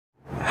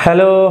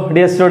Hello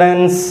dear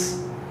students.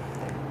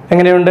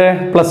 എങ്ങനെയുണ്ട്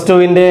plus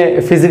 2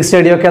 physics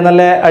study ഒക്കെ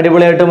നല്ല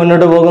അടിപൊളിയായിട്ട്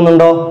മുന്നോട്ട്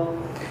പോകുന്നുണ്ടോ?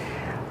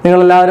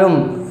 നിങ്ങളെല്ലാവരും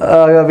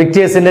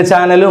വിക്ടേഴ്സിൻ്റെ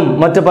ചാനലും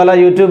മറ്റു പല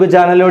യൂട്യൂബ്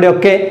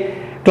ചാനലിലൂടെയൊക്കെ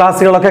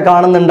ക്ലാസ്സുകളൊക്കെ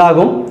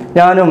കാണുന്നുണ്ടാകും.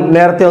 ഞാനും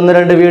നേരത്തെ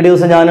 1-2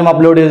 വീഡിയോസ് ഞാനും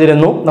അപ്ലോഡ്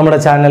ചെയ്തിരുന്നു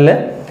നമ്മുടെ ചാനലിൽ.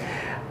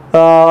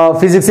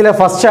 ഫിസിക്സിലെ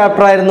ഫസ്റ്റ്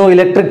ചാപ്റ്റർ ആയിരുന്നു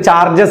ഇലക്ട്രിക്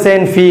ചാർജസ്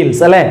ആൻഡ്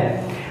ഫീൽഡ്സ് അല്ലേ?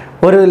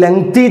 ഒരു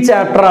ലെങ്തി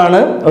ചാപ്റ്ററാണ്,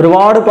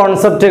 ഒരുപാട്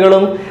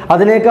കോൺസെപ്റ്റുകളും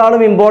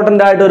അതിനേക്കാളും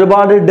ഇമ്പോർട്ടൻ്റ് ആയിട്ട്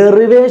ഒരുപാട്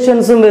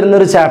ഡെറിവേഷൻസും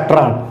വരുന്നൊരു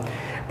ചാപ്റ്ററാണ്.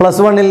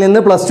 പ്ലസ് 1 നിന്ന്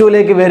പ്ലസ്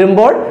 2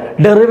 വരുമ്പോൾ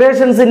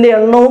ഡെറിവേഷൻസിൻ്റെ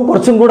എണ്ണവും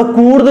കുറച്ചും കൂടെ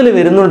കൂടുതൽ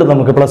വരുന്നുണ്ട്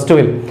നമുക്ക് പ്ലസ്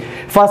 2.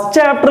 ഫസ്റ്റ്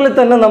ചാപ്റ്ററിൽ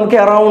തന്നെ നമുക്ക്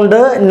അറൗണ്ട്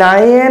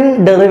 9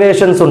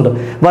 ഡെറിവേഷൻസ് ഉണ്ട്.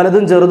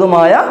 വലുതും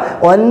ചെറുതുമായ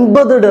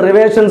 9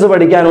 ഡെറിവേഷൻസ്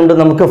പഠിക്കാനുണ്ട്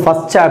നമുക്ക്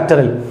ഫസ്റ്റ്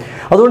ചാപ്റ്ററിൽ.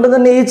 അതുകൊണ്ട്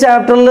തന്നെ ഈ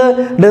ചാപ്റ്ററിൽ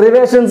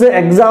ഡെറിവേഷൻസ്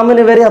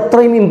എക്സാമിന് വരെ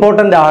അത്രയും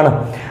ഇമ്പോർട്ടൻ്റ് ആണ്.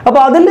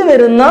 അപ്പോൾ അതിൽ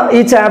വരുന്ന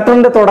ഈ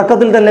ചാപ്റ്ററിൻ്റെ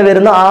തുടക്കത്തിൽ തന്നെ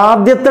വരുന്ന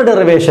ആദ്യത്തെ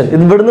ഡെറിവേഷൻ,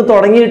 ഇത് ഇവിടുന്ന്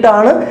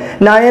തുടങ്ങിയിട്ടാണ്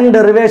 9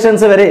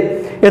 ഡെറിവേഷൻസ് വരെ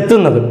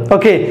എത്തുന്നത്.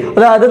 ഓക്കെ,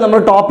 അതായത്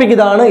നമ്മുടെ ടോപ്പിക്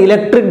ഇതാണ്,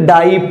 ഇലക്ട്രിക്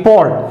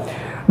ഡൈപോൾ.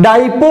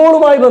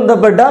 ഡൈപോളുമായി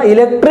ബന്ധപ്പെട്ട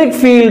electric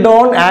field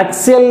on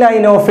axial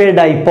line of A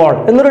dipole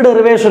എന്നൊരു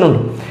ഡെറിവേഷൻ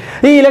ഉണ്ട്.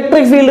 ഈ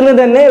ഇലക്ട്രിക് ഫീൽഡിന്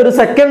തന്നെ ഒരു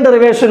സെക്കൻഡ്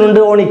ഡെറിവേഷൻ ഉണ്ട്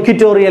ഓൺ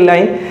ഇക്വിറ്റോറിയൽ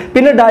ലൈൻ.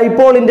 പിന്നെ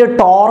ഡൈപോളിന്റെ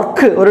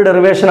ടോർക്ക് ഒരു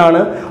ഡെറിവേഷൻ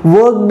ആണ്.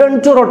 Work done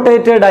to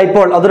rotate A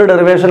dipole അതൊരു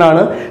ഡെറിവേഷൻ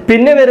ആണ്.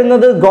 പിന്നെ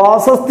വരുന്നത്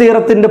ഗോസസ്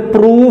തിയറത്തിന്റെ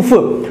പ്രൂഫ്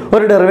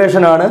ഒരു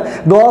ഡെറിവേഷൻ ആണ്.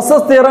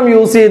 ഗോസസ് തിയറം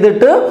യൂസ്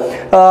ചെയ്തിട്ട്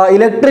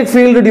electric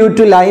field due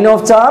to line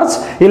of charge,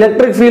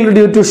 electric field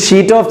due to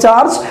sheet of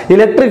charge,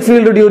 electric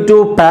field due to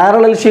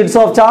parallel sheets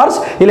of charge,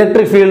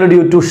 electric field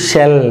due to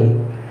shell.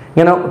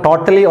 ഇങ്ങനെ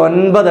totally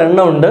 9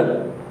 എണ്ണം ഉണ്ട്.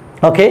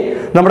 Okay,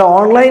 നമ്മുടെ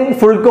online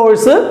full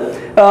course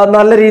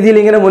നല്ല രീതിയിൽ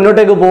ഇങ്ങനെ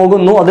മുന്നോട്ടേക്ക്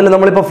പോകുന്നു. അതിൽ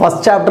നമ്മളിപ്പോൾ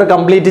ഫസ്റ്റ് ചാപ്റ്റർ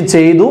കംപ്ലീറ്റ്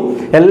ചെയ്തു.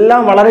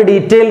 എല്ലാം വളരെ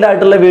ഡീറ്റെയിൽഡ്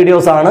ആയിട്ടുള്ള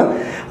വീഡിയോസ് ആണ്.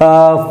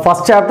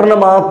 ഫസ്റ്റ് ചാപ്റ്ററിന്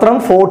മാത്രം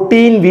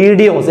 14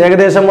 വീഡിയോസ്,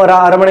 ഏകദേശം ഒരു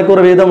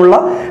അരമണിക്കൂർ വീതമുള്ള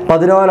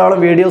 14ഓളം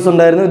വീഡിയോസ്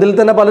ഉണ്ടായിരുന്നു. ഇതിൽ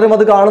തന്നെ പലരും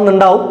അത്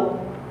കാണുന്നുണ്ടാവും.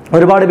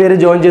 ഒരുപാട് പേര്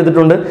ജോയിൻ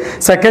ചെയ്തിട്ടുണ്ട്.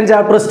 സെക്കൻഡ്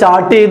ചാപ്റ്റർ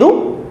സ്റ്റാർട്ട് ചെയ്തു,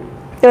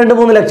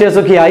 2-3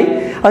 ലെക്ചേഴ്സൊക്കെ ആയി.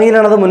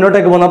 അങ്ങനെയാണ് അത്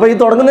മുന്നോട്ടേക്ക് പോകുന്നത്. അപ്പോൾ ഈ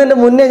തുടങ്ങുന്നതിൻ്റെ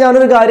മുന്നേ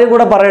ഞാനൊരു കാര്യം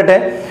കൂടെ പറയട്ടെ.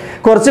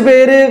 കുറച്ച്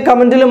പേര്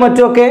കമൻറ്റിലും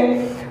മറ്റുമൊക്കെ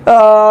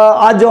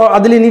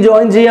അതിലിനി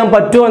ജോയിൻ ചെയ്യാൻ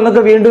പറ്റുമോ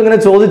എന്നൊക്കെ വീണ്ടും ഇങ്ങനെ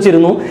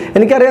ചോദിച്ചിരുന്നു.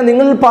 എനിക്കറിയാം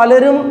നിങ്ങൾ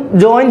പലരും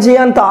ജോയിൻ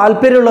ചെയ്യാൻ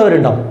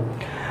താല്പര്യമുള്ളവരുണ്ടാവും.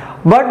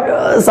 ബട്ട്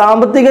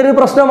സാമ്പത്തിക ഒരു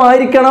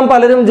പ്രശ്നമായിരിക്കണം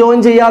പലരും ജോയിൻ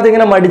ചെയ്യാതെ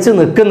ഇങ്ങനെ മടിച്ച്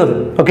നിൽക്കുന്നത്.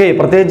 ഓക്കെ,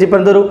 പ്രത്യേകിച്ച്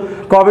ഇപ്പോഴത്തെ ഒരു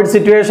കോവിഡ്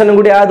സിറ്റുവേഷനും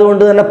കൂടി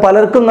ആയതുകൊണ്ട് തന്നെ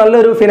പലർക്കും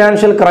നല്ലൊരു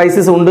ഫിനാൻഷ്യൽ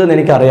ക്രൈസിസ് ഉണ്ട് എന്ന്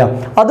എനിക്കറിയാം.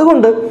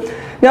 അതുകൊണ്ട്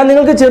ഞാൻ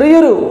നിങ്ങൾക്ക്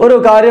ചെറിയൊരു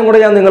കാര്യം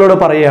കൂടെ ഞാൻ നിങ്ങളോട്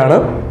പറയുകയാണ്.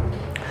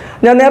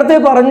 ഞാൻ നേരത്തെ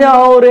പറഞ്ഞ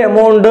ആ ഒരു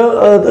എമൗണ്ട്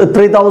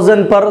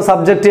 3000 പെർ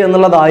സബ്ജക്റ്റ്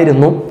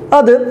എന്നുള്ളതായിരുന്നു.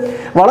 അത്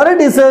വളരെ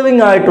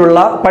ഡിസേർവിംഗ് ആയിട്ടുള്ള,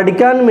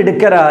 പഠിക്കാൻ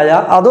മിടുക്കരായ,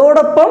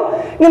 അതോടൊപ്പം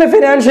ഇങ്ങനെ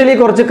ഫിനാൻഷ്യലി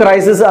കുറച്ച്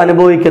ക്രൈസിസ്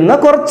അനുഭവിക്കുന്ന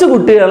കുറച്ച്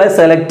കുട്ടികളെ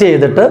സെലക്ട്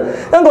ചെയ്തിട്ട്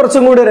ഞാൻ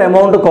കുറച്ചും കൂടി ഒരു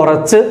എമൗണ്ട്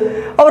കുറച്ച്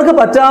അവർക്ക്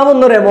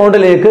പറ്റാവുന്ന ഒരു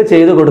എമൗണ്ടിലേക്ക്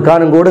ചെയ്തു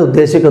കൊടുക്കാനും കൂടി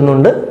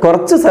ഉദ്ദേശിക്കുന്നുണ്ട്.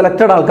 കുറച്ച്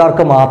സെലക്റ്റഡ്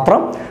ആൾക്കാർക്ക് മാത്രം.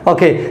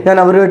 ഓക്കെ, ഞാൻ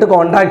അവരുമായിട്ട്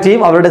കോൺടാക്ട്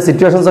ചെയ്യും. അവരുടെ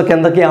സിറ്റുവേഷൻസ് ഒക്കെ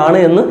എന്തൊക്കെയാണ്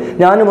എന്ന്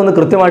ഞാനും ഒന്ന്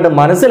കൃത്യമായിട്ട്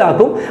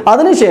മനസ്സിലാക്കും.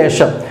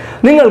 അതിനുശേഷം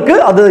നിങ്ങൾക്ക്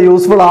അത്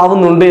യൂസ്ഫുൾ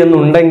ആവുന്നുണ്ട്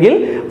എന്നുണ്ടെങ്കിൽ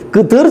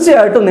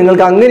തീർച്ചയായിട്ടും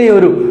നിങ്ങൾക്ക്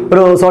അങ്ങനെയൊരു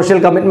സോഷ്യൽ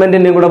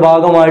കമ്മിറ്റ്മെന്റിൻ്റെയും കൂടെ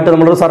ഭാഗമായിട്ട്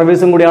നമ്മുടെ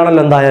സർവീസും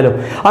കൂടിയാണല്ലോ എന്തായാലും,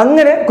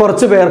 അങ്ങനെ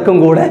കുറച്ച് പേർക്കും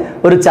കൂടെ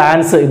ഒരു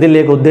ചാൻസ്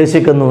ഇതിലേക്ക്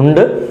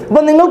ഉദ്ദേശിക്കുന്നുണ്ട്.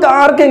 അപ്പം നിങ്ങൾക്ക്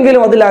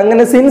ആർക്കെങ്കിലും അതിൽ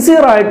അങ്ങനെ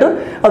സിൻസിയറായിട്ട്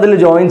അതിൽ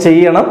ജോയിൻ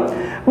ചെയ്യണം.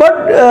 ബട്ട്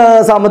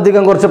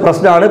സാമ്പത്തികം കുറച്ച്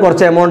പ്രശ്നമാണ്,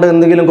 കുറച്ച് എമൗണ്ട്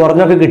എന്തെങ്കിലും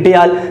കുറഞ്ഞൊക്കെ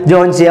കിട്ടിയാൽ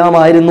ജോയിൻ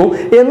ചെയ്യാമായിരുന്നു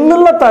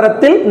എന്നുള്ള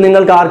തരത്തിൽ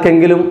നിങ്ങൾക്ക്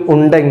ആർക്കെങ്കിലും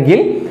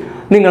ഉണ്ടെങ്കിൽ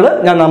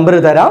ഞാൻ നമ്പർ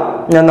തരാം.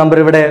 ഞാൻ നമ്പർ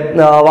ഇവിടെ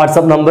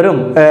വാട്സപ്പ് നമ്പറും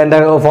എൻ്റെ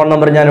ഫോൺ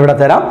നമ്പറും ഞാനിവിടെ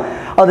തരാം.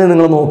 അത്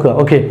നിങ്ങൾ നോക്കുക.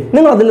 ഓക്കെ,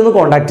 നിങ്ങൾ അതിൽ നിന്ന്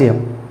കോൺടാക്ട് ചെയ്യാം.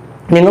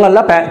 നിങ്ങളല്ല,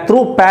 ത്രൂ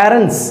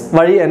പാരൻസ്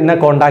വഴി എന്നെ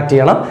കോൺടാക്ട്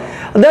ചെയ്യണം.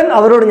 ദെൻ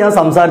അവരോട് ഞാൻ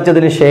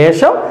സംസാരിച്ചതിന്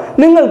ശേഷം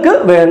നിങ്ങൾക്ക്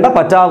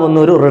പറ്റാവുന്ന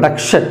ഒരു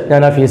റിഡക്ഷൻ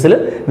ഞാൻ ആ ഫീസിൽ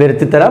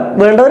വരുത്തിത്തരാം.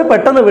 വേണ്ടവർ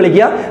പെട്ടെന്ന്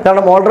വിളിക്കുക.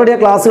 കാരണം ഓൾറെഡി ആ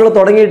ക്ലാസ്സുകൾ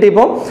തുടങ്ങിയിട്ട്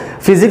ഇപ്പോൾ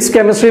ഫിസിക്സ്,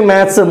 കെമിസ്ട്രി,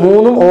 മാത്സ്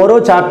 3 ഓരോ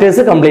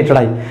ചാപ്റ്റേഴ്സ് കംപ്ലീറ്റഡ്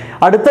ആയി.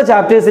 അടുത്ത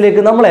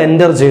ചാപ്റ്റേഴ്സിലേക്ക് നമ്മൾ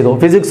എൻ്റർ ചെയ്തു.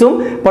 ഫിസിക്സും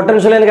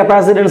പൊട്ടൻഷ്യൽ ആൻഡ്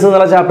കപ്പാസിറ്റൻസ്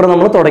എന്നുള്ള ചാപ്റ്റർ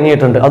നമ്മൾ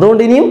തുടങ്ങിയിട്ടുണ്ട്.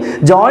 അതുകൊണ്ട് ഇനിയും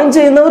ജോയിൻ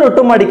ചെയ്യുന്നവർ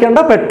ഒട്ടും മടിക്കേണ്ട,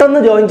 പെട്ടെന്ന്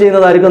ജോയിൻ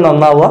ചെയ്യുന്നതായിരിക്കും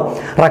നന്നാവുക.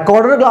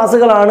 റെക്കോർഡഡ്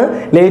ക്ലാസ്സുകളാണ്.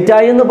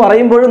 ലേറ്റായി എന്ന്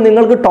പറയുമ്പോഴും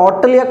നിങ്ങൾക്ക്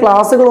ടോട്ടലി ആ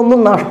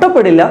ക്ലാസ്സുകളൊന്നും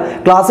നഷ്ടപ്പെടില്ല.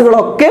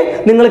 ക്ലാസ്സുകളൊക്കെ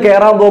നിങ്ങൾ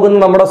കയറാൻ പോകുന്ന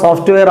നമ്മുടെ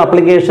സോഫ്റ്റ്വെയർ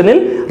ആപ്ലിക്കേഷനിൽ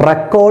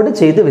റെക്കോർഡ്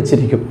ചെയ്ത്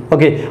വെച്ചിരിക്കും.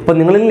 ഓക്കെ, അപ്പോൾ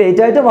നിങ്ങളിൽ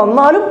ലേറ്റ് ആയിട്ട്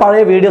വന്നാലും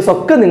പഴയ വീഡിയോസ്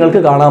ഒക്കെ നിങ്ങൾക്ക്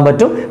കാണാൻ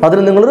പറ്റും.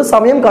 അതിന് നിങ്ങളൊരു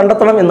സമയം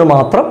കണ്ടെത്തണം എന്ന്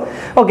മാത്രം.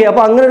 ഓക്കെ,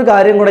 അപ്പോൾ അങ്ങനെ ഒരു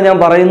കാര്യം കൂടെ ഞാൻ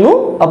പറയുന്നു.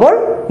 അപ്പോൾ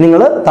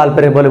നിങ്ങൾ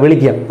താല്പര്യം പോലെ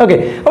വിളിക്കുക. ഓക്കെ,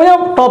 അപ്പോൾ ഞാൻ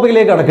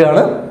ടോപ്പിക്കിലേക്ക്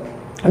കടക്കുകയാണ്.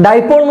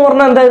 ഡൈപോൾ എന്ന്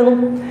പറഞ്ഞാൽ എന്തായിരുന്നു?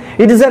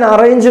 It is N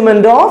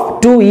arrangement of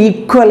 2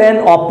 equal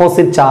and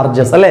opposite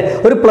charges അല്ലെ?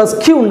 ഒരു പ്ലസ്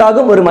ക്യൂ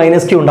ഉണ്ടാകും, ഒരു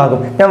മൈനസ് ക്യൂ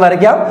ഉണ്ടാകും. ഞാൻ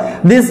വരയ്ക്കാം.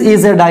 This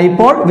is A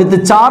dipole with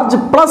charge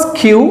plus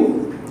Q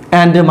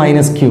and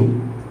minus Q.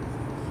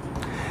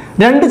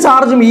 2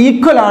 ചാർജും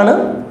ഈക്വൽ ആണ്.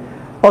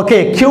 ഓക്കെ,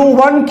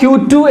 Q1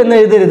 Q2 എന്ന്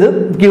എഴുതരുത്.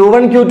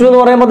 Q1 Q2 എന്ന്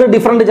പറയുമ്പോൾ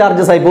ഡിഫറെന്റ്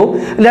ചാർജസ് ആയി പോകും.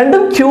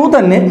 രണ്ടും Q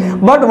തന്നെ,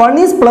 but one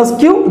is plus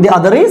Q, the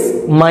other is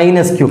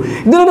minus Q.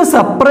 ഇതിനൊരു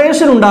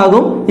സെപ്പറേഷൻ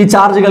ഉണ്ടാകും ഈ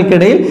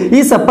ചാർജുകൾക്കിടയിൽ.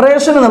 ഈ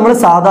സെപ്പറേഷൻ നമ്മൾ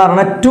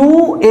സാധാരണ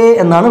 2A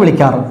എന്നാണ്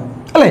വിളിക്കാറ്.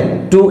 അല്ലേ?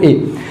 2a.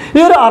 ഈ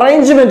ഒരു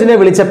അറേഞ്ച്മെന്റിനെ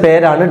വിളിച്ച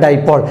പേരാണ്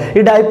ഡൈപോൾ. ഈ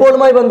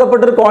ഡൈപോളുമായി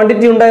ബന്ധപ്പെട്ടൊരു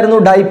ക്വാണ്ടിറ്റി ഉണ്ടായിരുന്നു,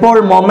 ഡൈപോൾ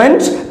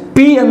മൊമെന്റ്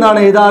P എന്നാണ്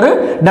എഴുതാറ്.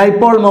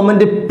 Dipole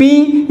moment P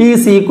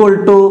is equal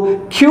to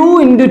Q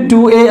into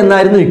 2a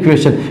എന്നായിരുന്നു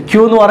ഇക്വേഷൻ. Q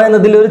എന്ന്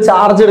പറയുന്നതിൽ ഒരു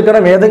ചാർജ്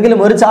എടുക്കണം, ഏതെങ്കിലും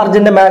ഒരു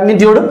ചാർജിന്റെ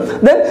മാഗ്നിറ്റ്യൂഡ്,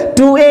 ദെൻ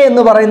 2a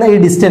എന്ന് പറയുന്ന ഈ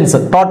ഡിസ്റ്റൻസ്,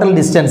 ടോട്ടൽ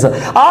ഡിസ്റ്റൻസ്,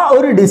 ആ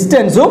ഒരു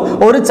ഡിസ്റ്റൻസും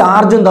ഒരു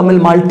ചാർജും തമ്മിൽ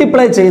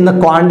മൾട്ടിപ്ലൈ ചെയ്യുന്ന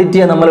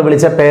ക്വാണ്ടിറ്റിയെ നമ്മൾ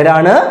വിളിച്ച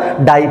പേരാണ്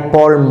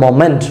ഡൈപോൾ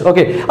മൊമെന്റ്.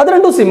 ഓക്കെ, അത്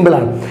രണ്ടും സിമ്പിൾ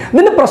ആണ്.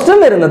 ഇതിന്റെ പ്രശ്നം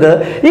വരുന്നത്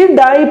ഈ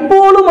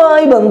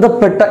ഡൈപോളുമായി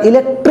ബന്ധപ്പെട്ട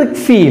ഇലക്ട്രിക്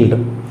ഫീൽഡ്,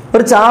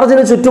 ഒരു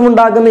ചാർജിന്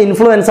ചുറ്റുമുണ്ടാകുന്ന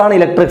ഇൻഫ്ലുവൻസ് ആണ്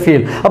ഇലക്ട്രിക്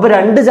ഫീൽഡ്. അപ്പൊ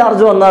രണ്ട്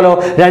ചാർജ് വന്നാലോ,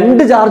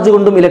 രണ്ട് ചാർജ്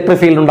കൊണ്ടും ഇലക്ട്രിക്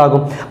ഫീൽഡ്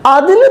ഉണ്ടാകും.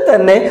 അതിൽ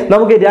തന്നെ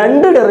നമുക്ക്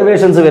രണ്ട്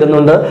ഡെറിവേഷൻസ്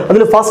വരുന്നുണ്ട്.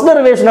 അതിൽ ഫസ്റ്റ്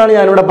ഡെറിവേഷൻ ആണ്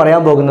ഞാനിവിടെ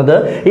പറയാൻ പോകുന്നത്,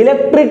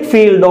 electric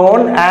field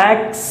on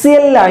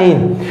axial line.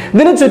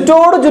 ഇതിന്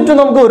ചുറ്റോട് ചുറ്റും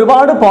നമുക്ക്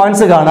ഒരുപാട്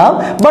പോയിന്റ്സ് കാണാം,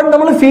 ബട്ട്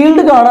നമ്മൾ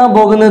ഫീൽഡ് കാണാൻ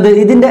പോകുന്നത്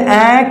ഇതിന്റെ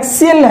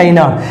ആക്സിയൽ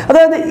ലൈനാണ്.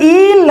 അതായത് ഈ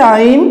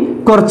ലൈൻ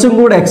കുറച്ചും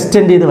കൂടെ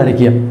എക്സ്റ്റെൻഡ് ചെയ്ത്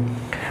വരയ്ക്കുക.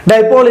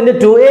 ഡൈപോളിന്റെ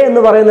 2a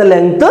എന്ന് പറയുന്ന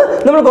ലെങ്ത്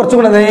നമ്മൾ കുറച്ചും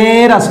കൂടെ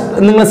നേരെ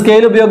നിങ്ങൾ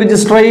സ്കെയിൽ ഉപയോഗിച്ച്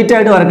സ്ട്രെയിറ്റ്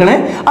ആയിട്ട് വരക്കണേ.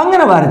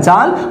 അങ്ങനെ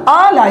വരച്ചാൽ ആ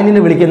ലൈനിനെ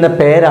വിളിക്കുന്ന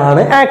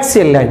പേരാണ്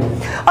ആക്സിയൽ ലൈൻ.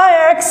 ആ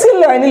ആക്സിയൽ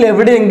ലൈനിൽ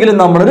എവിടെയെങ്കിലും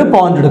നമ്മളൊരു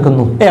പോയിന്റ്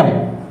എടുക്കുന്നു, M,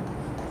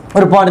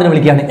 ഒരു പോയിന്റിനെ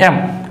വിളിക്കുകയാണ് M.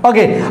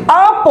 ഓക്കെ,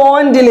 ആ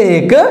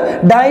പോയിന്റിലേക്ക്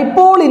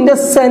ഡൈപോളിന്റെ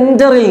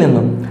സെന്ററിൽ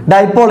നിന്നും,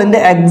 ഡൈപോളിന്റെ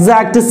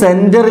എക്സാക്ട്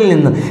സെന്ററിൽ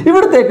നിന്ന്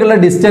ഇവിടത്തേക്കുള്ള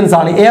ഡിസ്റ്റൻസ്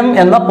ആണ് M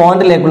എന്ന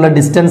പോയിന്റിലേക്കുള്ള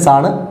ഡിസ്റ്റൻസ്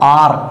ആണ്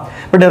R.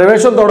 ഇപ്പൊ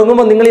ഡെറിവേഷൻ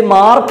തുടങ്ങുമ്പോൾ നിങ്ങൾ ഈ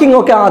മാർക്കിംഗ്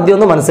ഒക്കെ ആദ്യം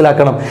ഒന്ന്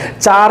മനസ്സിലാക്കണം.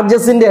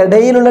 ചാർജസിന്റെ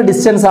ഇടയിലുള്ള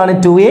ഡിസ്റ്റൻസ് ആണ്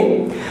 2a.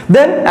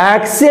 ദെൻ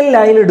ആക്സിയൽ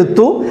ലൈൻ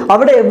എടുത്തു,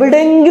 അവിടെ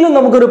എവിടെയെങ്കിലും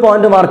നമുക്കൊരു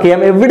പോയിന്റ് മാർക്ക്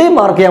ചെയ്യാം, എവിടെയും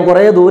മാർക്ക് ചെയ്യാം,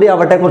 കുറേ ദൂരെ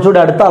ആവട്ടെ, കുറച്ചുകൂടി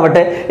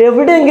അടുത്താവട്ടെ,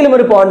 എവിടെയെങ്കിലും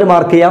ഒരു പോയിന്റ്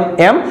മാർക്ക് ചെയ്യാം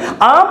M.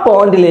 ആ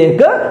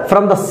പോയിന്റിലേക്ക്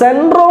from the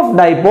centre of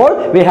dipole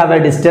we have A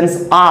distance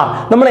R.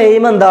 നമ്മൾ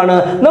എയിം എന്താണ്?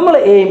 നമ്മൾ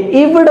എയിം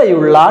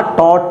ഇവിടെയുള്ള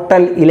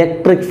ടോട്ടൽ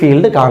ഇലക്ട്രിക്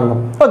ഫീൽഡ് കാണണം.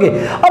 ഓക്കെ,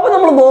 അപ്പൊ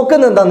നമ്മൾ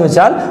നോക്കുന്നത് എന്താണെന്ന്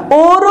വെച്ചാൽ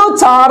ഓരോ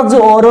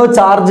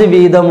ചാർജ്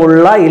വീതമുള്ള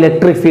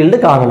ഇലക്ട്രിക് ഫീൽഡ്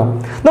കാണണം.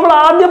 നമ്മൾ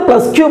ആദ്യം +q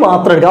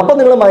മാത്രം എടുക്കുക. അപ്പൊ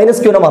നിങ്ങൾ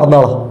 -q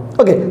മറന്നോളാം.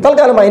 ഓക്കെ,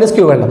 തൽക്കാലം -q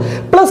വേണ്ട,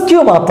 +q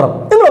മാത്രം.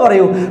 നിങ്ങൾ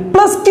പറയൂ,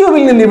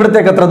 +qവിൽ നിന്ന്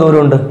ഇവിടത്തേക്ക് എത്ര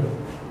ദൂരമുണ്ട്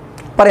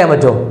പറയാൻ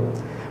പറ്റുമോ?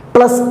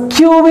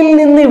 +qവിൽ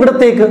നിന്ന്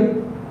ഇവിടത്തേക്ക്,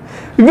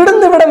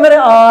 ഇവിടുന്ന് ഇവിടം വരെ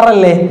R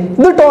അല്ലേ,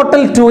 ഇത്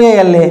ടോട്ടൽ 2a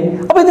അല്ലേ,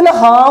 അപ്പൊ ഇതിന്റെ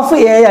ഹാഫ്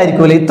a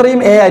ആയിരിക്കൂലേ,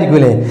 ഇത്രയും a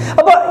ആയിരിക്കൂലേ.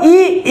 അപ്പൊ ഈ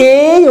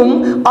എയും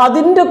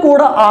അതിന്റെ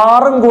കൂടെ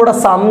ആറും കൂടെ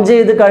സം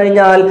ചെയ്ത്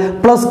കഴിഞ്ഞാൽ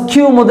 +q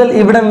മുതൽ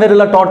ഇവിടം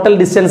വരെയുള്ള ടോട്ടൽ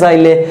ഡിസ്റ്റൻസ്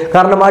ആയില്ലേ?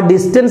 കാരണം ആ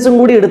ഡിസ്റ്റൻസും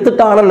കൂടി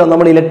എടുത്തിട്ടാണല്ലോ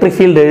നമ്മൾ ഇലക്ട്രിക്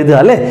ഫീൽഡ് എഴുതുക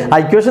അല്ലേ. ആ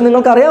ഇക്വേഷൻ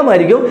നിങ്ങൾക്ക്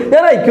അറിയാമായിരിക്കും,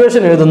 ഞാൻ ആ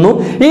ഇക്വേഷൻ എഴുതുന്നു.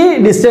 ഈ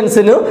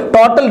ഡിസ്റ്റൻസിന്,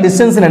 ടോട്ടൽ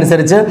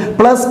ഡിസ്റ്റൻസിനനുസരിച്ച്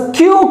 +q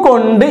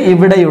കൊണ്ട്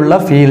ഇവിടെയുള്ള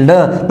ഫീൽഡ്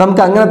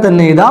നമുക്ക് അങ്ങനെ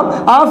തന്നെ എഴുതാം.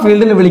 ആ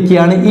ഫീൽഡിനെ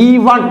വിളിക്കുകയാണ്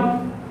E1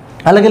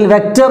 അല്ലെങ്കിൽ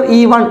വെക്റ്റർ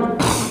E1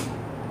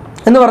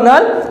 എന്ന്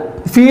പറഞ്ഞാൽ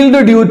ഫീൽഡ്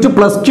ഡ്യൂ ടു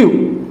 +q.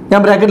 ഞാൻ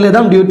ബ്രാക്കറ്റിൽ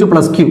എഴുതാം, ഡ്യൂ ടു +q.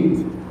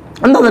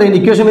 എന്താ പറയുക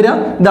ഇക്വേഷൻ വരിക?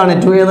 ഇതാണ്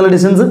 2a എന്നുള്ള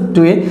distance,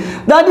 2a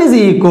that is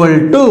equal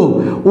to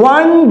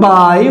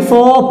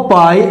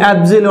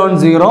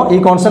 1/4πε0. ഈ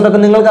കോൺസ്റ്റന്റ് ഒക്കെ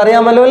നിങ്ങൾക്ക്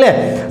അറിയാമല്ലോ അല്ലേ,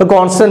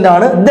 കോൺസ്റ്റന്റ്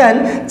ആണ്. Then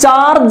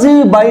charge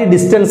by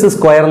distance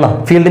square എന്നാ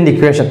ഫീൽഡിന്റെ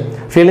ഇക്വേഷൻ.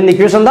 ഫീൽഡിന്റെ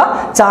ഇക്വേഷൻ എന്താ?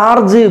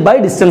 Charge by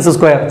distance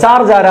square.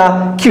 Charge ആരാ?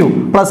 q,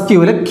 +q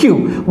ലെ q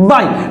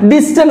ബൈ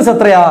ഡിസ്റ്റൻസ്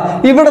എത്രയാ?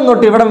 ഇവിടെ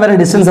തൊട്ട് ഇവിടം വരെ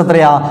ഡിസ്റ്റൻസ്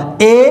എത്രയാ?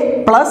 a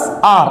 +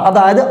 r,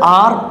 അതായത്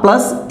r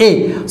 + a.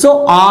 So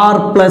r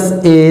 +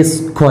 a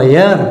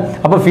square.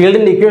 അപ്പൊ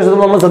ഫീൽഡിന്റെ ഇക്വേഷൻ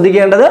നമ്മൾ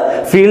ശ്രദ്ധിക്കേണ്ടത്,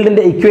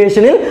 ഫീൽഡിന്റെ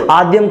ഇക്വേഷനിൽ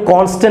ആദ്യം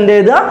കോൺസ്റ്റന്റ്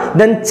എഴുതുക,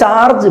 then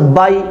charge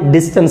by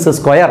distance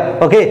square.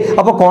 Okay,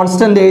 അപ്പൊ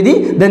കോൺസ്റ്റന്റ് എഴുതി,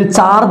 ദെൻ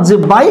ചാർജ്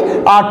ബൈ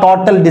ആ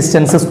ടോട്ടൽ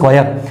ഡിസ്റ്റൻസ്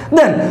സ്ക്വയർ.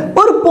 ദെൻ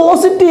ഒരു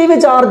പോസിറ്റീവ്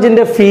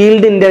ചാർജിന്റെ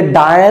ഫീൽഡിന്റെ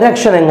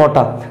ഡയറക്ഷൻ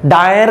എങ്ങോട്ടാ?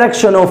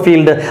 ഡയറക്ഷൻ ഓഫ്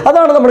ഫീൽഡ്,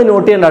 അതാണ് നമ്മൾ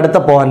നോട്ട് ചെയ്യേണ്ട അടുത്ത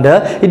point.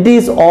 It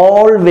is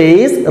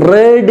always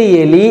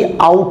radially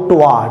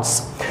ഔട്ട്വാർഡ്സ്.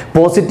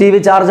 Positive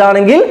charge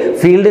ആണെങ്കിൽ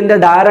ഫീൽഡിന്റെ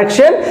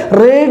ഡയറക്ഷൻ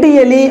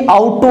റേഡിയലി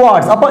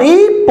ഔട്ട്വാർഡ്സ്. അപ്പൊ ഈ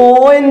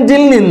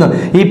പോയിന്റിൽ നിന്ന്,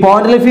 ഈ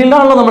പോയിന്റിലെ ഫീൽഡ്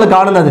ആണല്ലോ നമ്മൾ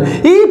കാണുന്നത്,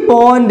 ഈ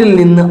പോയിന്റിൽ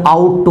നിന്ന്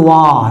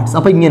ഔട്ട്വാർഡ്സ്.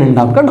 അപ്പൊ ഇങ്ങനെ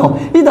ഉണ്ടാവും, കണ്ടോ?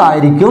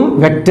 ഇതായിരിക്കും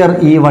വെക്റ്റർ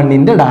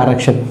E1ന്റെ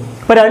ഡയറക്ഷൻ.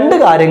 അപ്പൊ രണ്ട്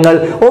കാര്യങ്ങൾ,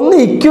 ഒന്ന്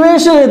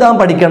ഇക്വേഷൻ എഴുതാൻ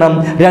പഠിക്കണം,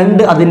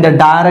 രണ്ട് അതിന്റെ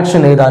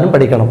ഡയറക്ഷൻ എഴുതാനും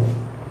പഠിക്കണം.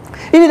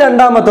 ഇനി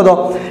രണ്ടാമത്തതോ,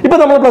 ഇപ്പൊ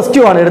നമ്മൾ +q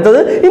ആണ് എടുത്തത്,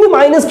 ഇനി -q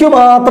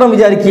മാത്രം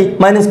വിചാരിക്കുക,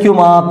 -q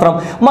മാത്രം.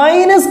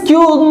 -q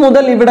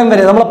മുതൽ ഇവിടം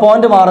വരെ നമ്മളെ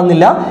പോയിന്റ്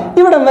മാറുന്നില്ല,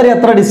 ഇവിടം വരെ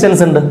എത്ര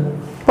ഡിസ്റ്റൻസ് ഉണ്ട്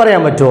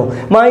പറയാൻ പറ്റുമോ?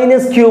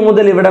 -q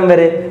മുതൽ ഇവിടം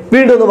വരെ,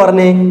 വീണ്ടും ഒന്ന്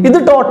പറഞ്ഞേ, ഇത്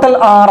ടോട്ടൽ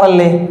R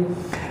അല്ലേ,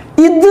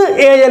 ഇത്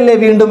a അല്ലേ,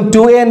 വീണ്ടും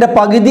 2a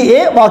പകുതി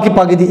a, ബാക്കി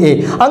പകുതി a.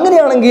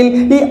 അങ്ങനെയാണെങ്കിൽ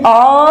ഈ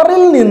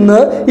R-ൽ നിന്ന്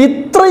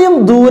ഇത്രയും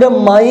ദൂരം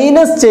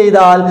മൈനസ്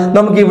ചെയ്താൽ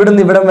നമുക്ക്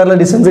ഇവിടുന്ന് ഇവിടം വരെയുള്ള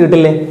ഡിസ്റ്റൻസ്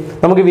കിട്ടില്ലേ?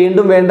 നമുക്ക്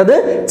വീണ്ടും വേണ്ടത്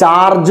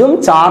ചാർജും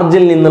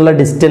ചാർജിൽ നിന്നുള്ള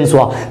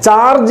ഡിസ്റ്റൻസും.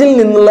 ചാർജിൽ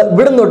നിന്നുള്ള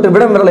ഇവിടം തൊട്ട്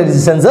ഇവിടം വരെയുള്ള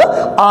ഡിസ്റ്റൻസ്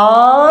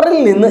R-ൽ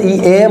നിന്ന് ഈ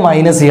a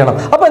മൈനസ് ചെയ്യണം.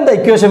 അപ്പൊ എന്താ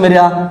ഇക്വേഷൻ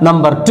വരിക?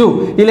 നമ്പർ 2,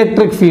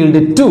 ഇലക്ട്രിക്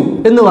ഫീൽഡ് 2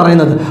 എന്ന്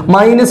പറയുന്നത്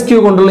 -q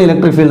കൊണ്ടുള്ള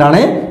ഇലക്ട്രിക് ഫീൽഡ്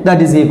ആണ്.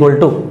 ദാറ്റ് ഈസ് ഈക്വൽ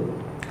ടു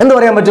എന്ത്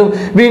പറയാൻ പറ്റും?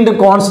 വീണ്ടും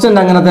കോൺസ്റ്റന്റ്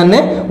അങ്ങനെ തന്നെ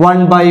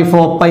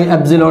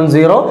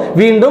 1/4πε0.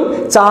 വീണ്ടും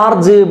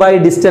ചാർജ് ബൈ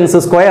ഡിസ്റ്റൻസ്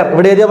സ്ക്വയർ.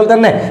 ഇവിടെ എഴുതിയ പോലെ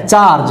തന്നെ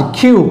charge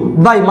Q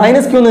by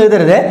minus Q എന്ന്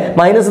എഴുതരുതേ,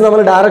 മൈനസ് നമ്മൾ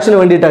ഡയറക്ഷന്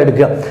വേണ്ടിയിട്ടാണ്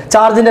എടുക്കുക.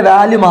 ചാർജിന്റെ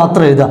വാല്യൂ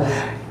മാത്രം എഴുതുക.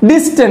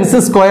 ഡിസ്റ്റൻസ്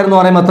സ്ക്വയർ എന്ന്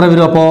പറയുമ്പോൾ എത്ര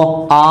വരും? അപ്പോൾ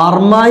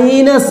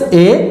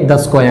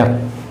r-a².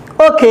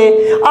 ഓക്കെ,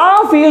 ആ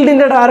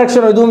ഫീൽഡിന്റെ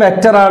ഡയറക്ഷൻ ഇതും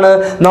വെക്റ്റർ ആണ്.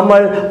 നമ്മൾ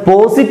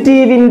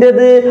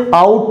പോസിറ്റീവിൻ്റെത്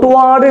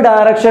ഔട്ട്വാർഡ്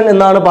ഡയറക്ഷൻ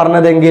എന്നാണ്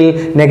പറഞ്ഞതെങ്കിൽ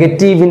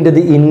നെഗറ്റീവിൻ്റെത്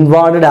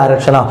ഇൻവാർഡ്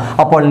ഡയറക്ഷനാണ്.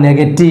 അപ്പോൾ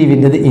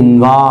നെഗറ്റീവിൻ്റെത്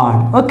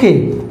ഇൻവാർഡ്. Okay,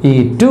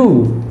 E2.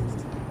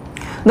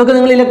 ഇതൊക്കെ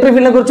നിങ്ങൾ ഇലക്ട്രിക്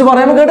ഫീൽഡിനെ കുറിച്ച്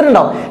പറയുമ്പോൾ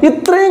കേട്ടിട്ടുണ്ടാവും.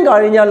 ഇത്രയും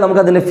കഴിഞ്ഞാൽ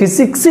നമുക്ക് അതിന്റെ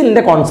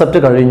ഫിസിക്സിന്റെ കോൺസെപ്റ്റ്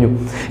കഴിഞ്ഞു.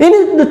 ഇനി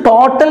ഇത്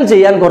ടോട്ടൽ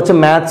ചെയ്യാൻ കുറച്ച്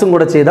മാത്സും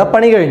കൂടെ ചെയ്താൽ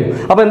പണി കഴിഞ്ഞു.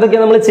 അപ്പൊ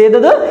എന്തൊക്കെയാണ് നമ്മൾ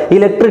ചെയ്തത്?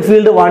 ഇലക്ട്രിക്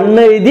ഫീൽഡ് 1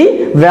 എഴുതി,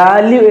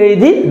 വാല്യൂ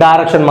എഴുതി,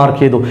 ഡയറക്ഷൻ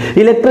മാർക്ക് ചെയ്തു.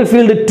 ഇലക്ട്രിക്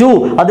ഫീൽഡ് 2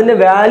 അതിന്റെ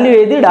വാല്യൂ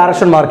എഴുതി,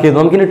 ഡയറക്ഷൻ മാർക്ക് ചെയ്തു.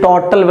 നമുക്കിനി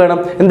ടോട്ടൽ വേണം.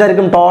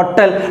 എന്തായിരിക്കും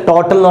ടോട്ടൽ?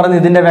 ടോട്ടൽ എന്ന്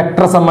പറയുന്നത് ഇതിന്റെ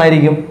വെക്ടർ സം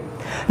ആയിരിക്കും.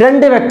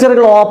 രണ്ട്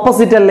വെക്ടറുകൾ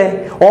ഓപ്പോസിറ്റ് അല്ലേ?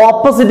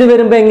 ഓപ്പോസിറ്റ്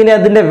വരുമ്പോൾ എങ്ങനെയാ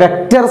അതിന്റെ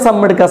വെക്ടർ സം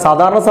എടുക്കുക?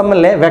 സാധാരണ സം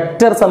അല്ലേ,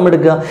 വെക്ടർ സം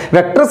എടുക്കുക.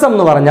 വെക്ടർ സം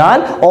എന്ന് പറഞ്ഞാൽ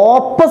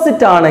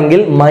ഓപ്പോസിറ്റ്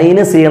ആണെങ്കിൽ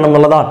മൈനസ് ചെയ്യണം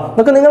എന്നുള്ളതാണ്.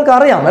 ഇതൊക്കെ നിങ്ങൾക്ക്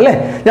അറിയാം അല്ലേ?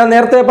 ഞാൻ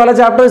നേരത്തെ പല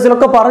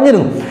ചാപ്റ്റേഴ്സിലൊക്കെ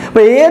പറഞ്ഞിരുന്നു.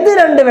 അപ്പൊ ഏത്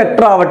രണ്ട്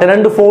വെക്ടർ ആവട്ടെ,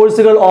 രണ്ട്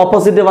ഫോഴ്സുകൾ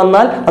ഓപ്പോസിറ്റ്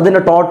വന്നാൽ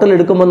അതിന്റെ ടോട്ടൽ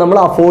എടുക്കുമ്പോൾ നമ്മൾ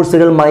ആ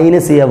ഫോഴ്സുകൾ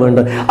മൈനസ് ചെയ്യാൻ വേണ്ട.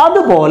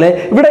 അതുപോലെ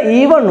ഇവിടെ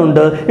E1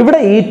 ഉണ്ട്, ഇവിടെ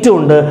E2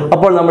 ഉണ്ട്.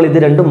 അപ്പോൾ നമ്മൾ ഇത്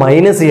രണ്ടും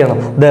മൈനസ് ചെയ്യണം.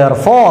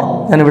 Therefore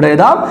ഞാൻ ഇവിടെ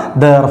എഴുതാം,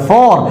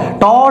 therefore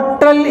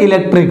ടോട്ടൽ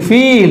ഇലക്ട്രിക്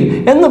ഫീൽഡ്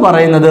എന്ന്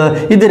പറയുന്നത്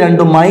ഇത്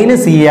രണ്ടും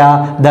മൈനസ് ചെയ്യുക.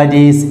 That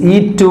is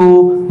E2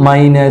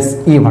 minus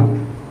E1.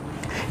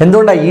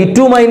 എന്തുകൊണ്ടാണ് E2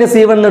 മൈനസ്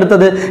E1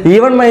 എടുത്തത്?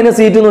 E1 മൈനസ്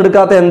E2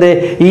 എടുക്കാത്ത എന്തേ?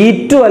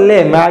 E2 അല്ലേ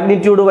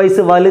മാഗ്നിറ്റ്യൂഡ്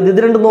വൈസ് വലുത്. ഇത്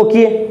രണ്ടും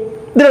നോക്കിയേ,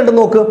 ഇത് രണ്ടും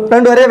നോക്ക്.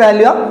 രണ്ടും ഒരേ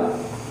വാല്യൂ ആ?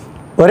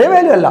 ഒരേ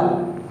വാല്യൂ അല്ല.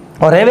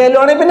 ഒരേ വാല്യൂ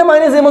ആണെങ്കിൽ പിന്നെ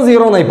മൈനസ് ചെയ്യുമ്പോൾ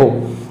 0 എന്നായി പോകും.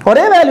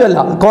 ഒരേ വാല്യൂ അല്ല,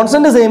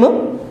 കോൺസ്റ്റന്റ് സെയിം,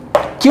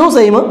 ക്യൂ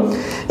സെയിം.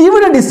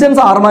 ഇവിടെ ഡിസ്റ്റൻസ്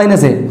r-a,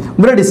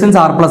 ഇവിടെ ഡിസ്റ്റൻസ്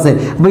r+a.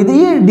 അപ്പൊ ഇത്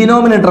ഈ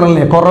ഡിനോമിനേറ്റർ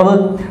അല്ലേ കുറവ്?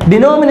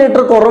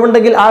 ഡിനോമിനേറ്റർ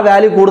കുറവുണ്ടെങ്കിൽ ആ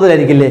വാല്യൂ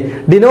കൂടുതലായിരിക്കില്ലേ?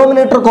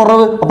 ഡിനോമിനേറ്റർ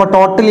കുറവ്, അപ്പൊ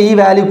ടോട്ടൽ ഈ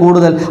വാല്യൂ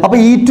കൂടുതൽ. അപ്പൊ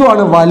E2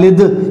 ആണ്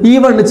വലുത്,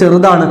 E1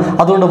 ചെറുതാണ്.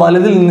 അതുകൊണ്ട്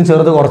വലുതിൽ നിന്ന്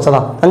ചെറുത്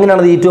കുറച്ചതാ.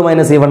 അങ്ങനെയാണ് E2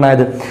 മൈനസ് E1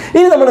 ആയത്.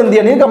 ഇനി നമ്മൾ എന്ത്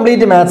ചെയ്യണം? ഈ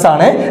കംപ്ലീറ്റ് മാത്സ്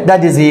ആണ്.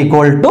 ദാറ്റ് ഈസ്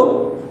ഈക്വൽ ടു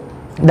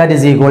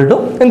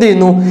എന്ത്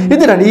ചെയ്യുന്നു?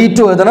 ഇത് രണ്ട് E2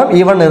 എഴുതണം,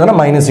 E1 എഴുതണം,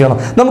 മൈനസ് ചെയ്യണം.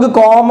 നമുക്ക്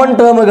കോമൺ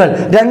ടേമുകൾ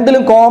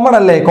രണ്ടിലും കോമൺ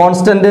അല്ലേ?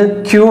 കോൺസ്റ്റന്റ്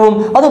ക്യൂവും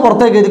അത്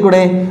പുറത്തേക്ക്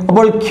എഴുതിക്കൂടെ?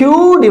 അപ്പോൾ Q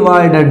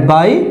ഡിവൈഡഡ്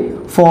ബൈ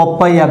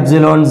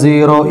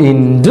 4πε0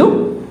 ഇൻറ്റു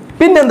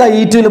പിന്നെന്താ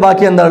E2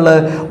 ബാക്കി എന്താ ഉള്ളത്?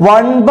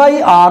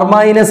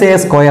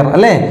 1/r-a²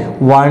 അല്ലേ?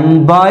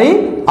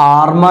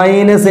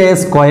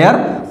 1/r-a²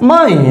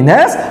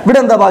 മൈനസ് ഇവിടെ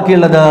എന്താ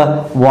ബാക്കിയുള്ളത്?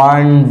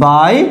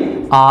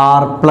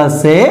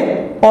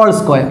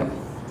 1/r+a².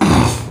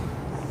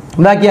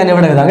 ബാക്കി ഞാൻ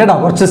ഇവിടെ എഴുതാം കേട്ടോ.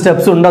 കുറച്ച്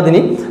സ്റ്റെപ്സ് ഉണ്ട്, അതിന്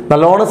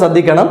നല്ലോണം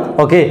ശ്രദ്ധിക്കണം.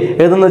 ഓക്കെ,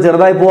 എഴുതുന്നത്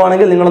ചെറുതായി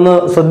പോവുകയാണെങ്കിൽ നിങ്ങളൊന്ന്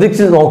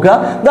ശ്രദ്ധിച്ച് നോക്കുക.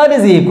 That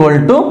is equal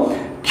to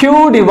Q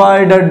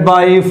divided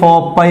by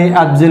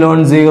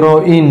 4πε0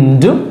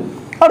 into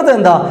അടുത്ത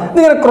എന്താ?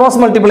 ഇതിങ്ങനെ ക്രോസ്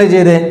മൾട്ടിപ്ലൈ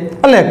ചെയ്തേ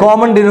അല്ലേ?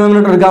 കോമൺ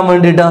ഡിനോമിനേറ്റർ എടുക്കാൻ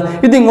വേണ്ടിയിട്ട്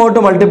ഇത് ഇങ്ങോട്ട്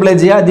മൾട്ടിപ്ലൈ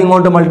ചെയ്യുക, ഇത്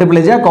ഇങ്ങോട്ട്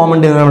മൾട്ടിപ്ലൈ ചെയ്യുക, കോമൺ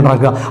ഡിനോമിനേറ്റർ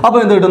ആക്കുക. അപ്പോൾ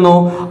എന്ത് കിട്ടുന്നു?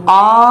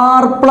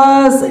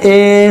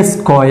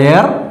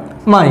 r+a²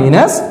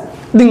 മൈനസ്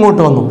ഇത്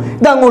ഇങ്ങോട്ട് വന്നു,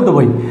 ഇത് അങ്ങോട്ട്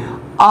പോയി,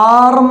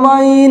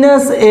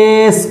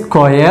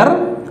 r-a²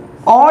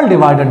 all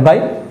divided by,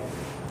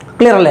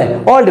 clear അല്ലേ?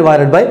 all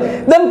divided by,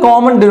 then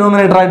common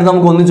denominator ആയിട്ട്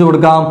നമുക്ക് ഒന്നിച്ചു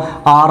കൊടുക്കാം,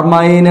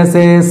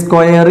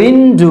 r-a²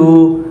 ഇൻറ്റു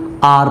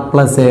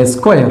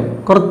r+a².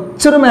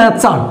 കുറച്ചൊരു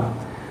മാത്സ് ആണ്,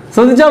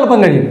 ശ്രദ്ധിച്ചാൽ എളുപ്പം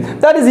കഴിയും.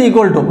 ദാറ്റ് ഈസ്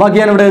ഈക്വൽ ടു, ബാക്കി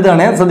ഞാൻ ഇവിടെ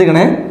എഴുതുകയാണേ,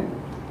 ശ്രദ്ധിക്കണേ.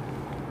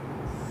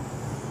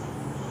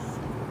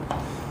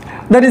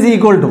 That is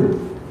equal to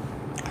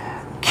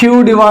Q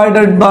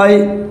divided by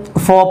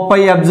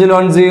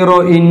 4πε0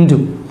 into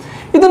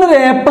ഇതിനൊരു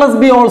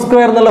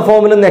a+b² എന്നുള്ള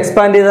ഫോമിൽ ഒന്ന്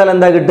എക്സ്പാൻഡ് ചെയ്താൽ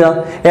എന്താ കിട്ടുക?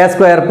 a²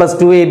 +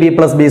 2ab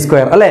 + b²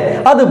 അല്ലേ?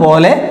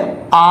 അതുപോലെ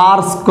r²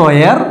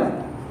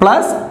 +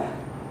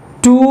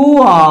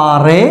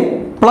 2ra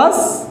 +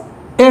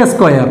 a²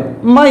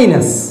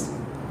 മൈനസ്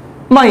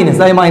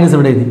ആയി മൈനസ്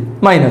ഇവിടെ എഴുതി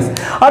മൈനസ്.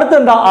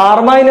 അടുത്തെന്താ?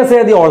 r-a²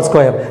 എന്തായിരുന്നു?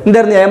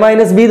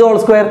 a-b²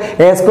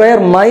 a²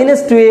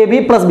 - 2ab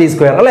 +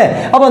 b² അല്ലേ?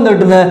 അപ്പൊ എന്താ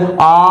കിട്ടുന്നത്?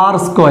 r²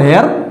 -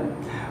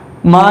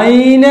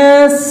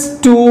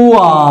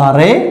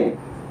 2ra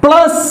 +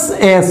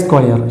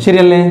 a²,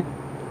 ശരിയല്ലേ?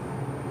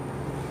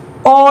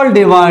 all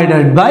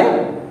divided by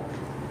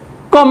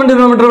common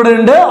denominator ഇവിടെ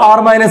ഉണ്ട്,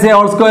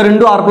 r-a²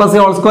 ഇൻറ്റു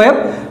r+a²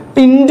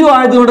 ഇൻറ്റു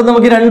ആയതുകൊണ്ട്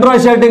നമുക്ക് രണ്ട്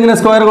പ്രാവശ്യമായിട്ട് ഇങ്ങനെ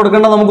സ്ക്വയർ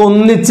കൊടുക്കേണ്ട, നമുക്ക്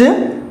ഒന്നിച്ച്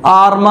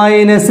r-a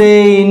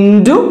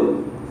ഇൻറ്റു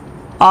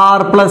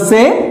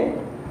r+a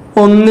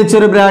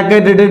ഒന്നിച്ചൊരു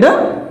ബ്രാക്കറ്റ് ഇട്ടിട്ട്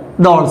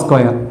 ²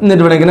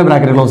 എന്നിട്ട് ഇവിടെ ഇങ്ങനെ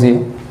ബ്രാക്കറ്റ് ക്ലോസ്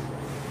ചെയ്യും.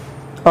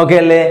 ഓക്കെ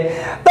അല്ലേ?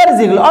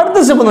 അടുത്ത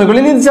സ്റ്റെപ്പ് നോക്കിക്കോളൂ.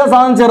 ഇനി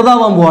സാധനം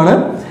ചെറുതാവാൻ പോവാണ്.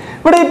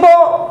 ഇവിടെ ഇപ്പോ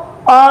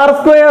r²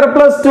 +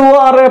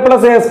 2ra +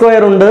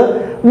 a² ഉണ്ട്.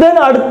 ദെൻ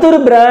അടുത്തൊരു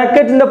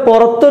ബ്രാക്കറ്റിന്റെ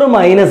പുറത്തൊരു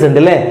മൈനസ് ഉണ്ട്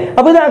അല്ലേ?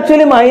 അപ്പൊ ഇത്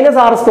ആക്ച്വലി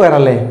 -r²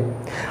 അല്ലേ?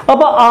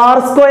 അപ്പൊ r²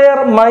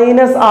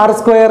 -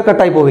 r²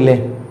 കട്ടായി പോവില്ലേ?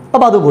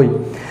 അപ്പൊ അത് പോയി.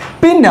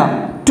 പിന്നെ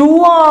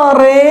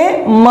 2ra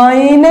 -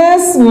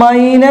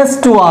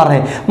 -2ra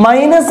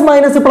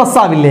മൈനസ് പ്ലസ്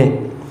ആവില്ലേ?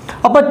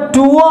 അപ്പോൾ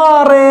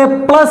 2RA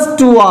plus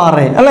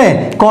 2RA അല്ലേ?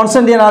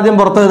 കോൺസ്റ്റന്റ് ഞാൻ ആദ്യം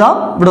പുറത്ത് എഴുതാം.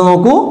 ഇവിടെ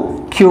നോക്കൂ,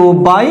 Q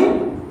by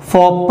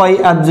 4 pi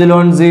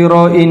epsilon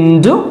 0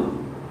 into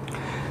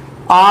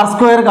R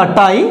square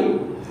കട്ടായി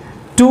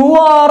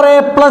 2RA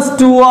plus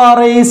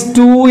 2RA is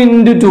 2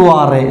 into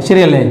 2RA.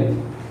 ശരിയല്ലേ?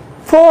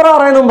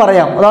 4RA എന്നും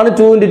പറയാം. അതാണ്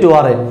 2 into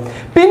 2RA.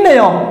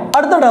 പിന്നെയോ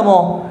അടുത്ത ടേമോ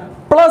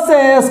പ്ലസ്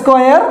എ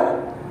സ്ക്വയർ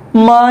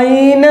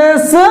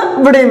മൈനസ്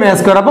ഇവിടെയും എ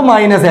സ്ക്വയർ, അപ്പൊ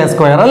മൈനസ് എ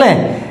സ്ക്വയർ അല്ലേ?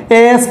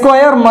 എ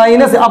സ്ക്വയർ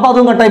മൈനസ്, അപ്പൊ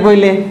അതും കട്ടായി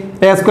പോയില്ലേ?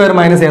 എ സ്ക്വയർ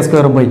മൈനസ് എ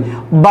സ്ക്വയറും പോയി.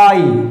 ബൈ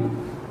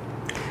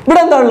ഇവിടെ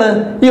എന്താ ഉള്ളത്?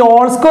 ഈ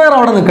ഓൾ സ്ക്വയർ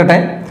അവിടെ നിൽക്കട്ടെ.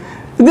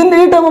 ഇതിന്റെ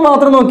ഈ ടേം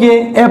മാത്രം നോക്കിയേ,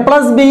 A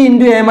plus B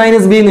into A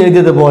minus B എന്ന്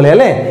എഴുതിയത് പോലെ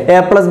അല്ലേ? A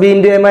plus B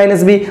into A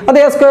minus B, അത്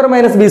A square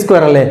minus B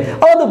square അല്ലേ?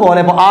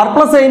 അതുപോലെ R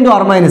plus A into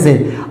R minus A,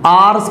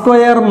 R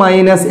square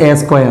minus A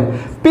square,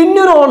 പിന്നെ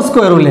ഒരു all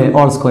square ഇല്ലേ?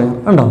 ഓൾ സ്ക്വയർ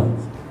ഉണ്ടോ?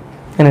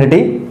 അങ്ങനെ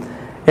കിട്ടി.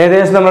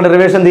 ഏകദേശം നമ്മുടെ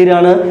ഡെറിവേഷൻ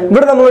തീരാണ്.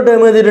 ഇവിടെ നമ്മൾ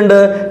ടേം എഴുതിയിട്ടുണ്ട്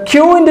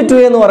ക്യൂ ഇൻറ്റു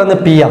 2a എന്ന്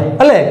പറയുന്നത് പി ആ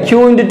അല്ലേ? ക്യൂ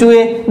ഇൻറ്റു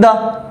 2a ഇതാ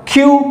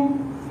ക്യൂ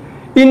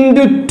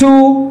ഇൻറ്റു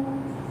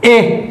 2a.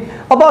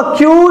 അപ്പൊ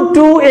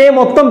Q2A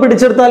മൊത്തം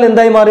പിടിച്ചെടുത്താൽ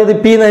എന്തായി മാറിയത്?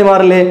 പി എന്നായി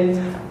മാറില്ലേ?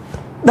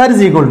 ദാറ്റ്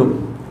ഇസ് ഈക്വൽ ടു,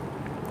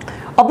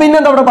 അപ്പൊ പിന്നെ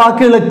എന്താ ഇവിടെ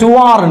ബാക്കിയുള്ള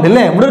 2R ഉണ്ട്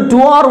അല്ലേ? ഇവിടെ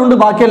 2R ഉണ്ട്,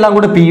 ബാക്കിയെല്ലാം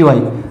കൂടെ P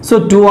ആയി. സോ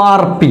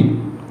 2RP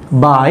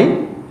ബൈ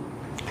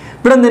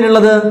ഇവിടെ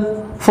എന്തിനുള്ളത്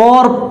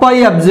 4 pi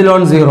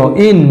epsilon 0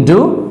 into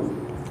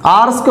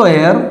R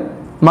square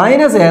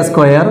minus A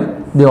square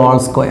the all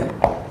square.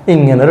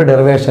 ഇങ്ങനൊരു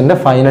ഡെറിവേഷന്റെ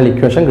ഫൈനൽ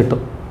ഇക്വേഷൻ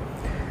കിട്ടും.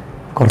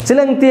 കുറച്ച്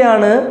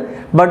ലെങ്തിയാണ്,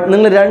 ബട്ട്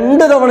നിങ്ങൾ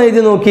 2 തവണ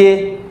എഴുതി നോക്കിയേ,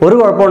 ഒരു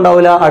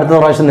കുഴപ്പമുണ്ടാവില്ല. അടുത്ത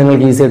പ്രാവശ്യം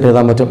നിങ്ങൾക്ക് ഈസി ആയിട്ട്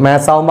എഴുതാൻ പറ്റും.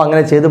 മാത്സ് ആകുമ്പോൾ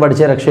അങ്ങനെ ചെയ്ത്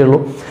പഠിച്ചേ രക്ഷയുള്ളൂ.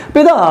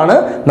 അപ്പോൾ ഇതാണ്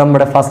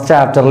നമ്മുടെ ഫസ്റ്റ്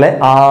ചാപ്റ്ററിലെ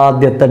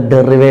ആദ്യത്തെ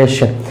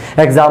ഡെറിവേഷൻ.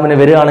 എക്സാമിന്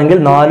വരികയാണെങ്കിൽ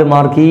 4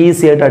 മാർക്ക്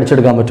ഈസി ആയിട്ട്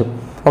അടിച്ചെടുക്കാൻ പറ്റും.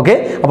 ഓക്കെ,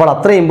 അപ്പോൾ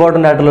അത്ര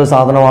ഇമ്പോർട്ടൻ്റ് ആയിട്ടുള്ള ഒരു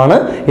സാധനമാണ്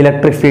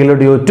electric field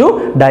due to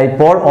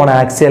dipole on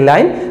axial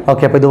line.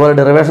 Okay, അപ്പോൾ ഇതുപോലെ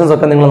ഡെറിവേഷൻസ്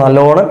ഒക്കെ നിങ്ങൾ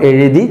നല്ലോണം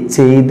എഴുതി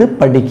ചെയ്ത്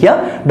പഠിക്കുക.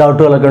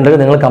 ഡൗട്ടുകളൊക്കെ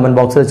ഉണ്ടെങ്കിൽ നിങ്ങൾ കമന്റ്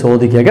ബോക്സിൽ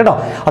ചോദിക്കുക കേട്ടോ.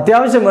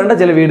 അത്യാവശ്യം വേണ്ട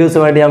ചില വീഡിയോസ്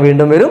വേണ്ടി ഞാൻ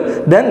വീണ്ടും വരും.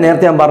 ദെൻ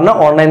നേരത്തെ ഞാൻ പറഞ്ഞ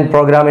ഓൺലൈൻ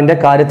പ്രോഗ്രാമിന്റെ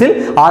കാര്യത്തിൽ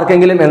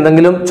ആർക്കെങ്കിലും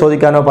എന്തെങ്കിലും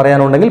ചോദിക്കാനോ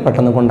പറയാനോ ഉണ്ടെങ്കിൽ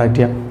പെട്ടെന്ന് കോൺടാക്ട്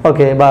ചെയ്യാം.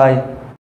 Okay, by.